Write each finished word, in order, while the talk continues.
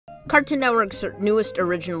Cartoon Network's newest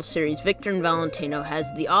original series, Victor and Valentino, has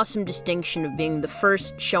the awesome distinction of being the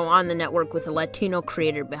first show on the network with a Latino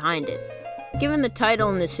creator behind it. Given the title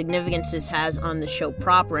and the significance this has on the show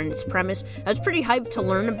proper and its premise, I was pretty hyped to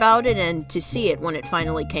learn about it and to see it when it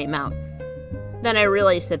finally came out. Then I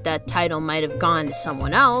realized that title might have gone to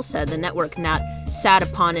someone else, had the network not sat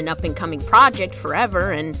upon an up-and-coming project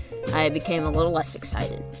forever, and I became a little less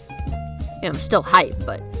excited. I'm still hyped,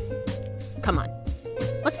 but come on.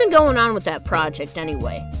 What's been going on with that project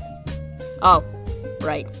anyway? Oh,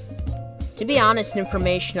 right. To be honest,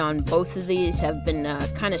 information on both of these have been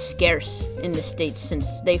kind of scarce in the States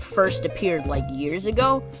since they first appeared like years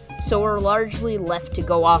ago, so we're largely left to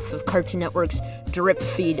go off of Cartoon Network's drip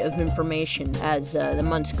feed of information as the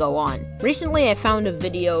months go on. Recently, I found a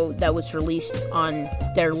video that was released on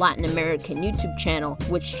their Latin American YouTube channel,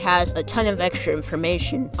 which has a ton of extra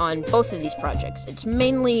information on both of these projects. It's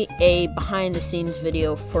mainly a behind-the-scenes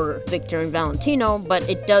video for Victor and Valentino, but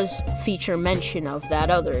it does feature mention of that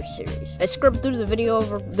other series. I scrubbed through the video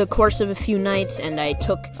over the course of a few nights, and I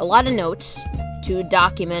took a lot of notes to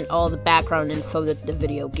document all the background info that the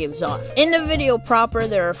video gives off. In the video proper,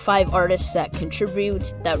 there are 5 artists that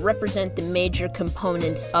contribute that represent the major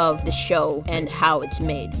components of the show and how it's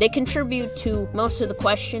made. They contribute to most of the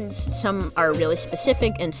questions. Some are really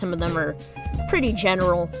specific and some of them are pretty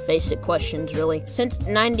general, basic questions really. Since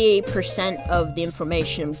 98% of the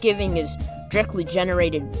information I'm giving is directly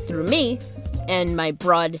generated through me and my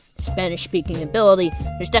broad Spanish-speaking ability,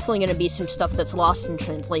 there's definitely going to be some stuff that's lost in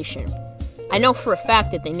translation. I know for a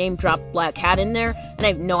fact that they name-dropped Black Hat in there, and I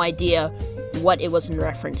have no idea what it was in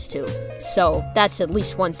reference to. So that's at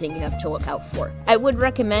least one thing you have to look out for. I would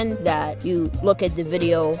recommend that you look at the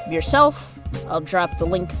video yourself. I'll drop the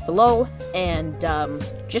link below, and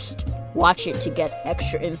just watch it to get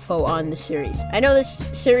extra info on the series. I know this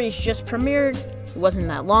series just premiered, it wasn't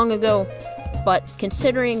that long ago, but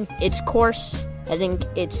considering its course, I think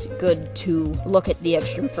it's good to look at the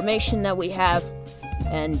extra information that we have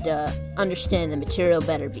and understand the material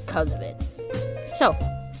better because of it. So,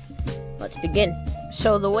 let's begin.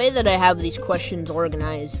 So the way that I have these questions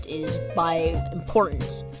organized is by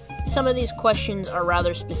importance. Some of these questions are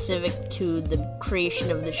rather specific to the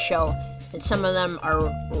creation of the show, and some of them are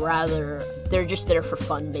they're just there for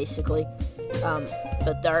fun, basically.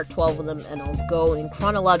 But there are 12 of them, and I'll go in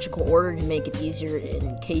chronological order to make it easier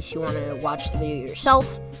in case you want to watch the video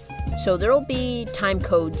yourself. So there will be time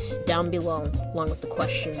codes down below along with the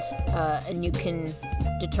questions, and you can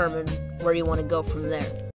determine where you want to go from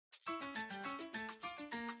there.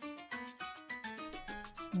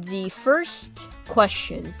 The first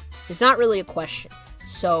question is not really a question.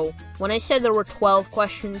 So when I said there were 12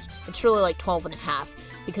 questions, it's really like 12 and a half,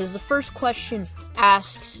 because the first question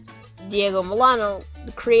asks Diego Molano,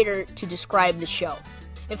 the creator, to describe the show.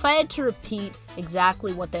 If I had to repeat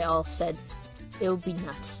exactly what they all said, it would be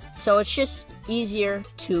nuts. So it's just easier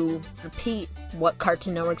to repeat what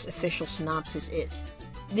Cartoon Network's official synopsis is.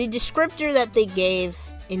 The descriptor that they gave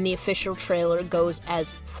in the official trailer goes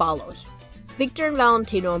as follows. Victor and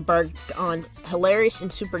Valentino embark on hilarious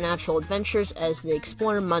and supernatural adventures as they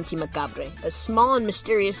explore Monte Macabre, a small and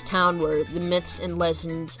mysterious town where the myths and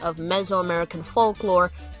legends of MesoAmerican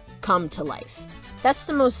folklore come to life. That's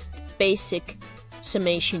the most basic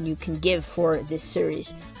summation you can give for this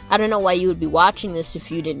series. I don't know why you would be watching this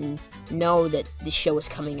if you didn't know that this show is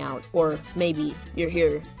coming out, or maybe you're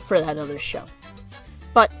here for that other show.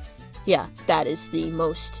 But yeah, that is the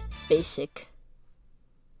most basic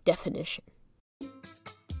definition.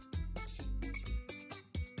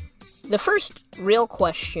 The first real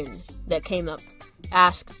question that came up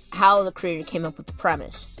asked how the creator came up with the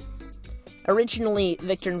premise. Originally,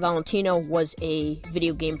 Victor and Valentino was a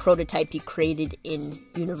video game prototype he created in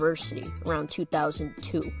university around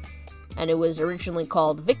 2002, and it was originally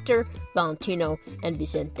called Victor, Valentino, and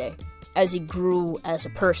Vicente. As he grew as a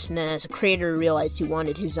person and as a creator, he realized he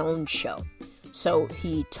wanted his own show. So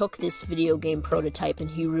he took this video game prototype and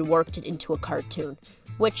he reworked it into a cartoon,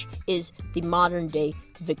 which is the modern-day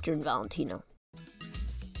Victor and Valentino.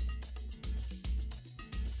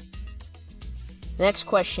 The next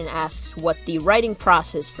question asks what the writing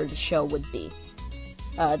process for the show would be.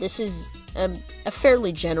 This is a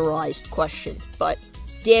fairly generalized question, but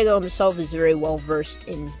Diego himself is very well versed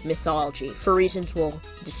in mythology, for reasons we'll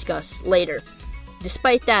discuss later.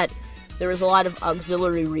 Despite that, there was a lot of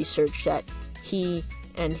auxiliary research that he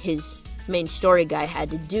and his main story guy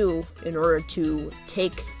had to do in order to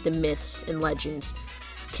take the myths and legends,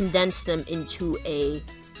 condense them into a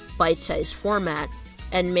bite-sized format,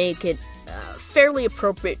 and make it fairly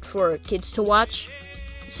appropriate for kids to watch.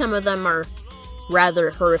 Some of them are rather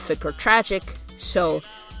horrific or tragic, so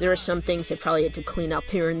there are some things they probably had to clean up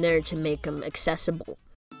here and there to make them accessible.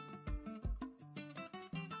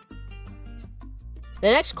 The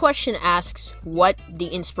next question asks what the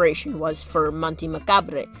inspiration was for Monte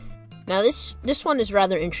Macabre. Now this one is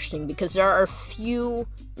rather interesting because there are a few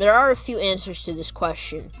answers to this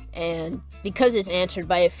question, and because it's answered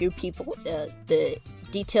by a few people, the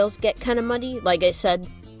details get kind of muddy. Like I said,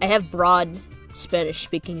 I have broad Spanish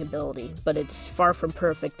speaking ability, but it's far from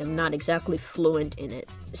perfect. I'm not exactly fluent in it,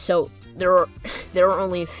 so there are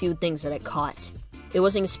only a few things that I caught. It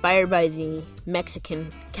was inspired by the Mexican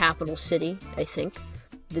capital city, I think.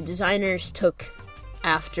 The designers took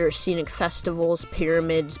after scenic festivals,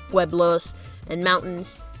 pyramids, pueblos, and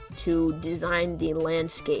mountains to design the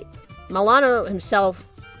landscape. Milano himself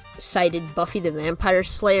cited Buffy the Vampire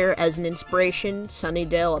Slayer as an inspiration.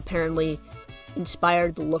 Sunnydale apparently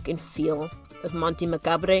inspired the look and feel of Monte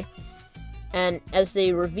Macabre. And as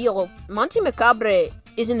they reveal, Monte Macabre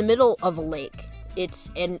is in the middle of a lake. It's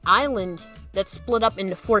an island that's split up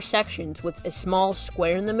into 4 sections with a small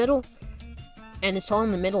square in the middle, and it's all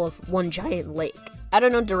in the middle of one giant lake. I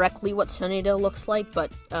don't know directly what Sunnydale looks like,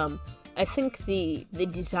 but I think the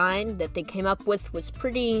design that they came up with was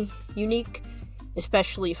pretty unique,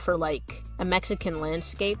 especially for like a Mexican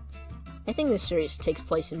landscape. I think this series takes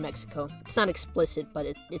place in Mexico. It's not explicit, but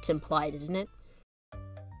it's implied, isn't it?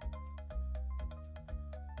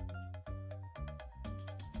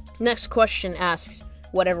 Next question asks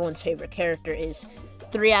what everyone's favorite character is.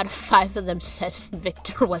 3 out of 5 of them said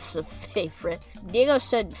Victor was the favorite. Diego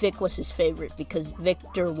said Vic was his favorite because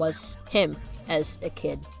Victor was him as a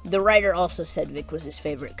kid. The writer also said Vic was his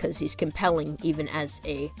favorite because he's compelling even as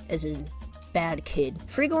a bad kid.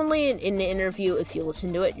 Frequently in the interview, if you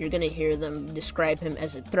listen to it, you're gonna hear them describe him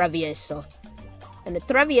as a travieso. And a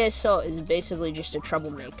travieso is basically just a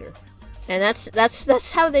troublemaker. And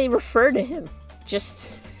that's how they refer to him. Just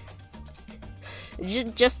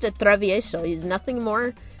a travieso. He's nothing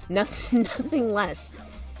more, nothing less.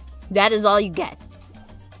 That is all you get.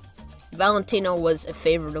 Valentino was a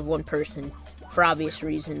favorite of one person for obvious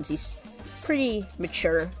reasons. He's pretty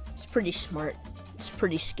mature, he's pretty smart, he's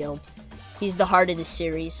pretty skilled. He's the heart of the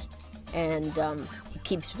series, and he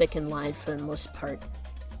keeps Vic in line for the most part,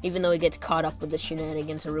 even though he gets caught up with the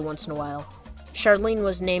shenanigans every once in a while. Charlene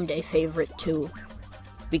was named a favorite too,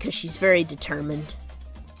 because she's very determined.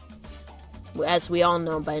 As we all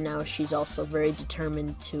know by now, she's also very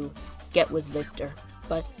determined to get with Victor,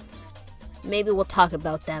 but maybe we'll talk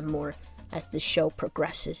about that more as the show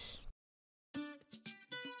progresses.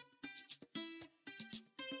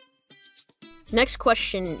 Next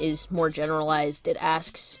question is more generalized. It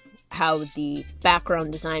asks how the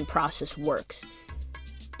background design process works.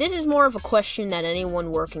 This is more of a question that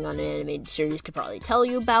anyone working on an animated series could probably tell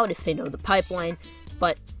you about if they know the pipeline,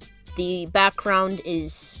 but the background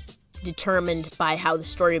is determined by how the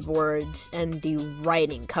storyboards and the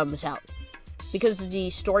writing comes out. Because the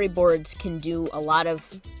storyboards can do a lot of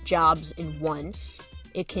jobs in one.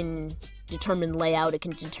 It can determine layout, it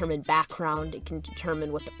can determine background, it can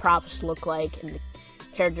determine what the props look like, and the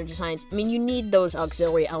character designs. I mean, you need those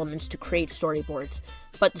auxiliary elements to create storyboards,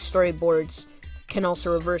 but the storyboards can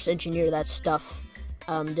also reverse engineer that stuff,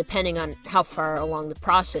 depending on how far along the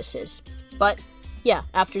process is. But yeah,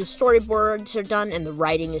 after the storyboards are done and the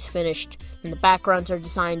writing is finished, and the backgrounds are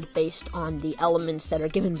designed based on the elements that are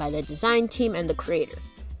given by the design team and the creator.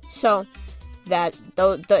 So that's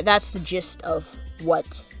the gist of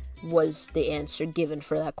what was the answer given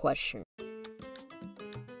for that question.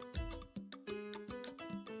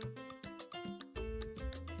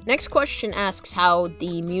 Next question asks how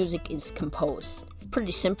the music is composed.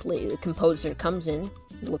 Pretty simply, the composer comes in,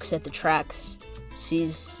 looks at the tracks,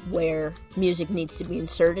 sees where music needs to be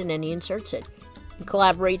inserted, and he inserts it. He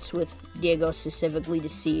collaborates with Diego specifically to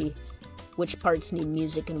see which parts need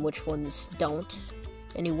music and which ones don't.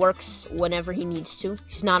 And he works whenever he needs to.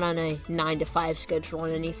 He's not on a 9-to-5 schedule or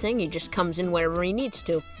anything. He just comes in wherever he needs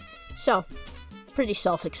to. So, pretty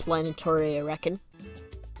self-explanatory, I reckon.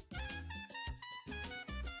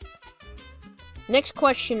 Next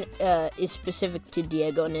question is specific to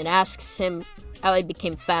Diego, and it asks him how he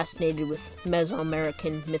became fascinated with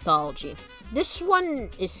Mesoamerican mythology. This one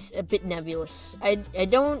is a bit nebulous. I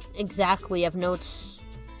don't exactly have notes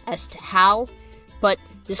as to how, but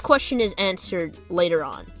this question is answered later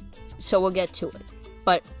on, so we'll get to it.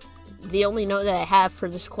 But the only note that I have for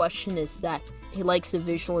this question is that he likes the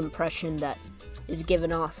visual impression that is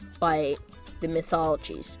given off by the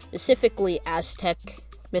mythologies, specifically Aztec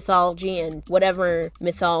mythology and whatever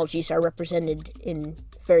mythologies are represented in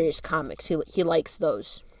various comics. He likes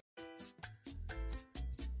those.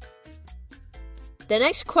 The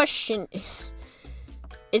next question is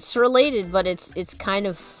It's related, but it's kind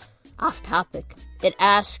of off topic. It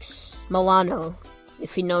asks Milano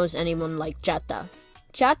if he knows anyone like Chata.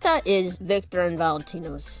 Chata is Victor and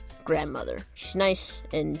Valentino's grandmother. She's nice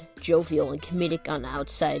and jovial and comedic on the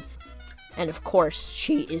outside. And of course,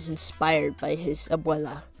 she is inspired by his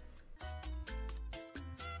abuela.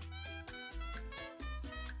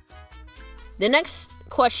 The next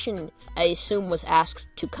question, I assume, was asked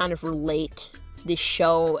to kind of relate the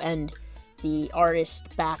show and the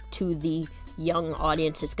artist back to the young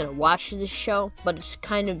audience that's going to watch this show, but it's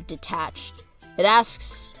kind of detached. It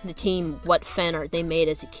asks the team what fan art they made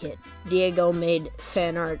as a kid. Diego made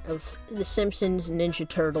fan art of The Simpsons, Ninja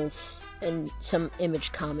Turtles, and some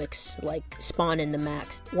Image comics like Spawn and the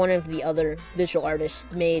Max. One of the other visual artists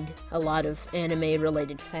made a lot of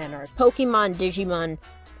anime-related fan art. Pokemon, Digimon,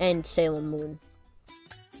 and Sailor Moon.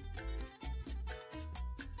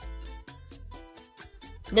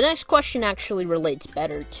 The next question actually relates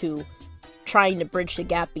better to trying to bridge the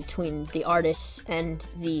gap between the artists and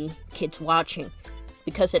the kids watching,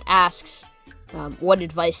 because it asks what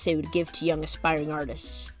advice they would give to young aspiring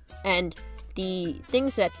artists. And the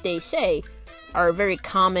things that they say are very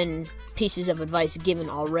common pieces of advice given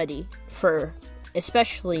already for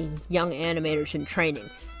especially young animators in training,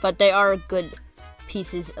 but they are good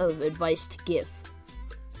pieces of advice to give.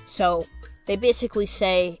 So they basically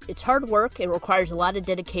say it's hard work, it requires a lot of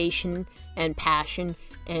dedication and passion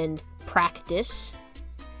and practice.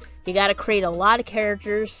 You gotta create a lot of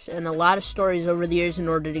characters and a lot of stories over the years in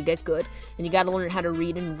order to get good, and you gotta learn how to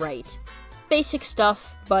read and write. Basic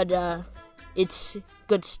stuff, but it's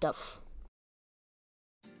good stuff.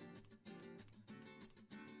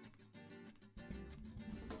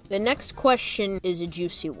 The next question is a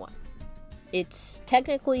juicy one. It's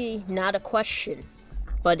technically not a question,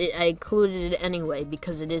 but I included it anyway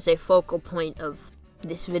because it is a focal point of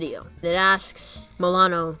this video. It asks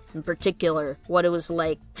Milano in particular what it was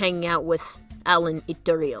like hanging out with Alan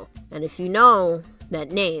Iturel. And if you know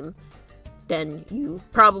that name, then you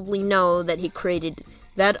probably know that he created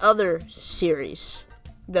that other series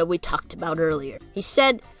that we talked about earlier. He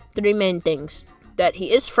said three main things: that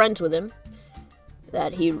he is friends with him,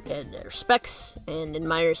 that he respects and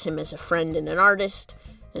admires him as a friend and an artist,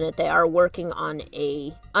 and that they are working on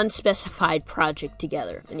a unspecified project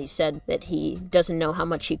together. And he said that he doesn't know how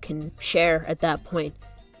much he can share at that point,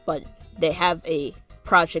 but they have a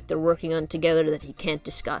project they're working on together that he can't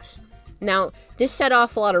discuss. Now, this set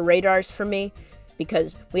off a lot of radars for me,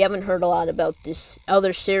 because we haven't heard a lot about this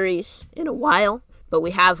other series in a while, but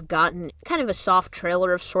we have gotten kind of a soft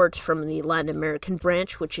trailer of sorts from the Latin American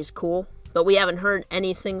branch, which is cool. But we haven't heard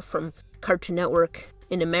anything from Cartoon Network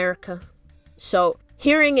in America. So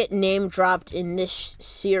hearing it name dropped in this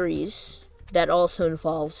series that also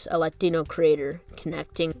involves a Latino creator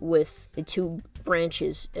connecting with the two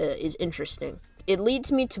branches is interesting. It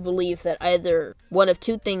leads me to believe that either one of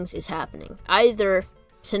two things is happening. Either,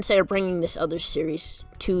 since they are bringing this other series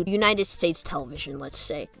to United States television, let's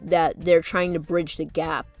say, that they're trying to bridge the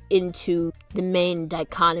gap into the main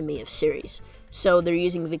dichotomy of series. So they're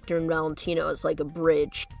using Victor and Valentino as like a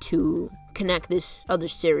bridge to connect this other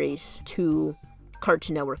series to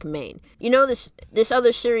Cartoon Network main. You know, this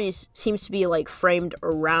other series seems to be like framed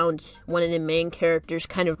around one of the main characters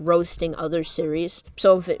kind of roasting other series.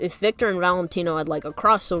 So if Victor and Valentino had like a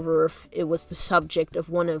crossover, if it was the subject of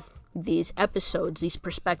one of these episodes, these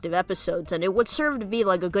perspective episodes, and it would serve to be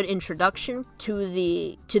like a good introduction to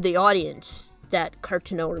the audience that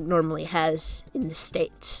Cartoon Network normally has in the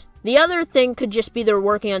States. The other thing could just be they're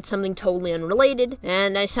working on something totally unrelated,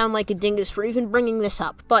 and I sound like a dingus for even bringing this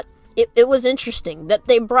up, but it was interesting that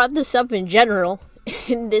they brought this up in general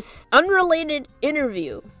in this unrelated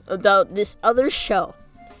interview about this other show.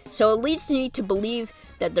 So it leads me to believe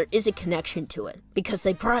that there is a connection to it, because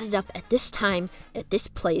they brought it up at this time, at this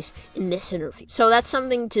place, in this interview. So that's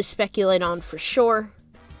something to speculate on for sure.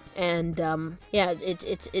 And yeah,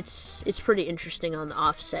 it's pretty interesting on the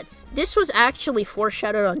offset. This was actually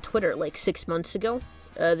foreshadowed on Twitter like 6 months ago.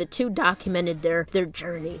 The two documented their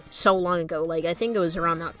journey so long ago. Like, I think it was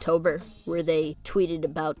around October, where they tweeted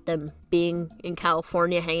about them being in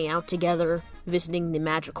California, hanging out together, visiting the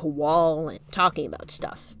magical wall, and talking about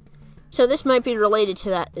stuff. So this might be related to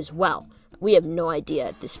that as well. We have no idea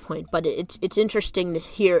at this point, but it's interesting to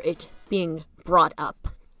hear it being brought up.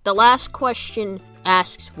 The last question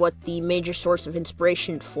asks what the major source of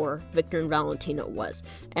inspiration for Victor and Valentino was.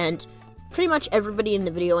 And pretty much everybody in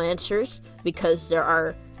the video answers, because there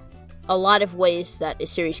are a lot of ways that a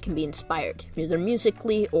series can be inspired, either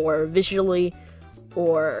musically or visually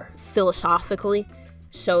or philosophically.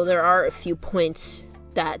 So there are a few points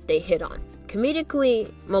that they hit on.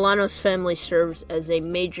 Comedically, Milano's family serves as a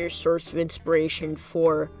major source of inspiration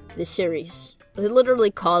for the series. He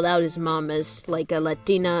literally called out his mom as like a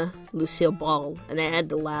Latina Lucille Ball, and I had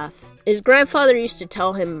to laugh. His grandfather used to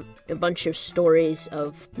tell him a bunch of stories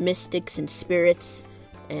of mystics and spirits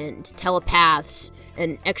and telepaths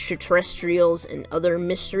and extraterrestrials and other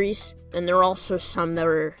mysteries. And there are also some that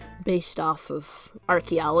were based off of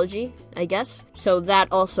archaeology, I guess. So that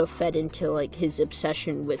also fed into like his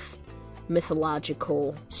obsession with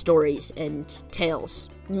mythological stories and tales.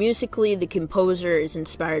 Musically, the composer is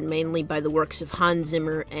inspired mainly by the works of Hans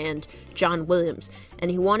Zimmer and John Williams, and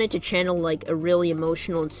he wanted to channel like a really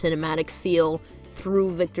emotional and cinematic feel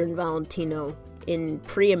through Victor and Valentino in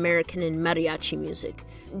pre-American and mariachi music.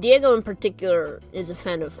 Diego in particular is a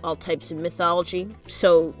fan of all types of mythology,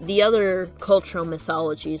 so the other cultural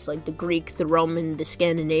mythologies like the Greek, the Roman, the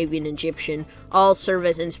Scandinavian, Egyptian all serve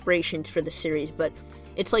as inspirations for the series, but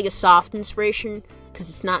it's like a soft inspiration because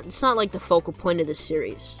it's not like the focal point of the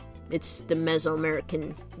series. It's the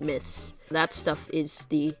Mesoamerican myths. That stuff is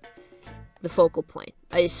the focal point.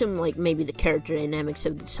 I assume like maybe the character dynamics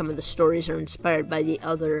of some of the stories are inspired by the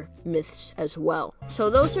other myths as well. So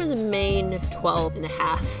those are the main 12 and a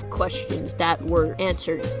half questions that were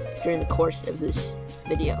answered during the course of this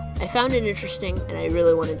video. I found it interesting and I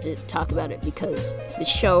really wanted to talk about it because the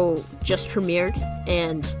show just premiered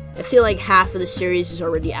and I feel like half of the series is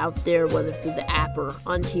already out there, whether through the app or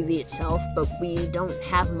on TV itself, but we don't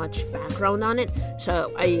have much background on it,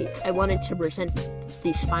 so I wanted to present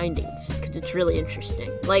these findings because it's really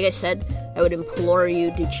interesting. Like I said, I would implore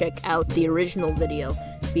you to check out the original video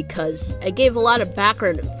because I gave a lot of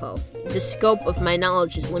background info. The scope of my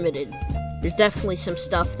knowledge is limited. There's definitely some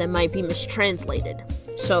stuff that might be mistranslated.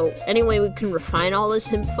 So any way we can refine all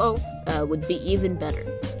this info would be even better.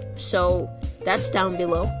 So that's down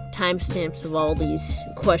below. Timestamps of all these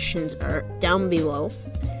questions are down below.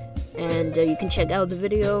 And you can check out the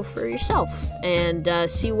video for yourself and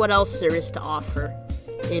see what else there is to offer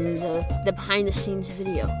in the behind-the-scenes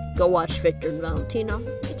video. Go watch Victor and Valentino.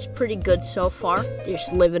 It's pretty good so far. They're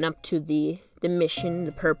just living up to the mission,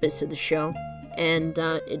 the purpose of the show. And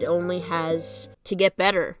it only has to get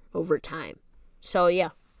better over time. So yeah.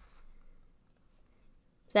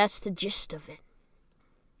 That's the gist of it.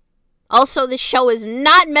 Also, the show is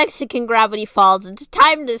not Mexican Gravity Falls. It's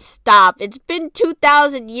time to stop. It's been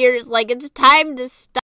 2,000 years. Like, it's time to stop.